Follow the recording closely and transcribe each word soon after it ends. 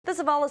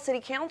Zavalla City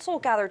Council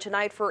gathered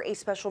tonight for a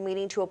special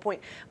meeting to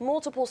appoint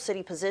multiple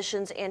city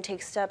positions and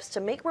take steps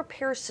to make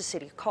repairs to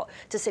City Hall.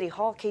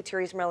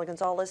 KTRE's Marilyn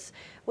Gonzalez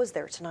was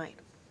there tonight.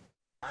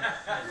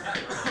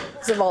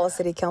 Zavalla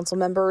City Council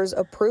members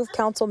approved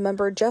Council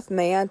Member Jeff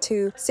Maya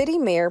to City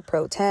Mayor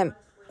Pro Tem.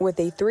 With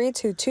a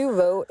 3-2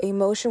 vote, a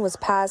motion was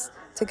passed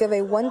to give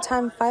a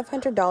one-time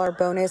 $500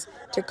 bonus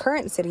to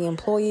current city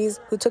employees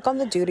who took on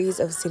the duties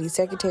of City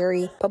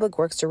Secretary, Public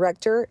Works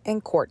Director,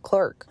 and Court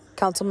Clerk.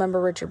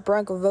 Councilmember Richard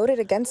Brunk voted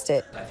against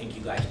it. I think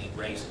you guys need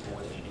raises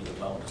more than you do the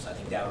bonus. I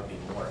think that would be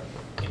more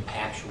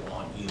impactful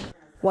on you.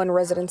 One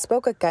resident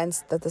spoke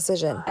against the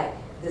decision.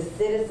 The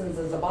citizens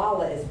of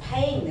Zavalla is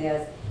paying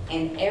this,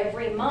 and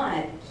every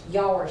month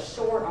y'all are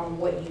short on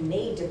what you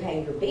need to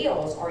pay your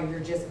bills, or you're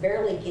just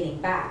barely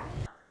getting back.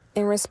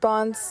 In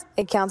response,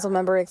 a council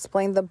member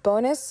explained the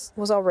bonus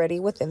was already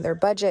within their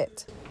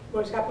budget.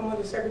 What's happened with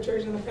the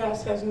secretaries in the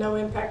past has no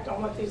impact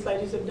on what these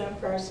ladies have done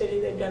for our city.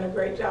 They've done a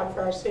great job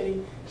for our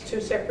city. It's two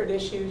separate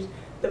issues.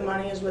 The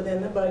money is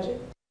within the budget.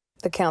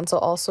 The council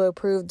also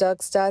approved Doug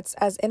Stutz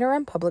as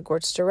interim Public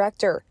Works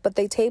Director, but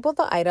they tabled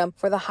the item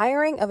for the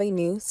hiring of a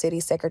new city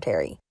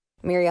secretary.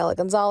 Mariela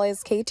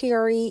Gonzalez,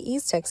 KTRE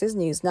East Texas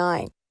News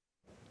 9.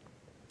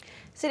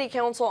 City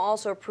Council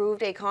also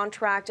approved a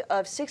contract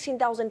of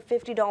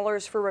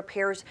 $16,050 for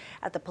repairs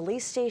at the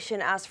police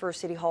station. As for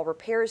City Hall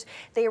repairs,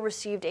 they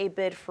received a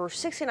bid for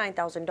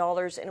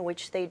 $69,000, in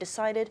which they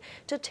decided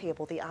to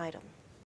table the item.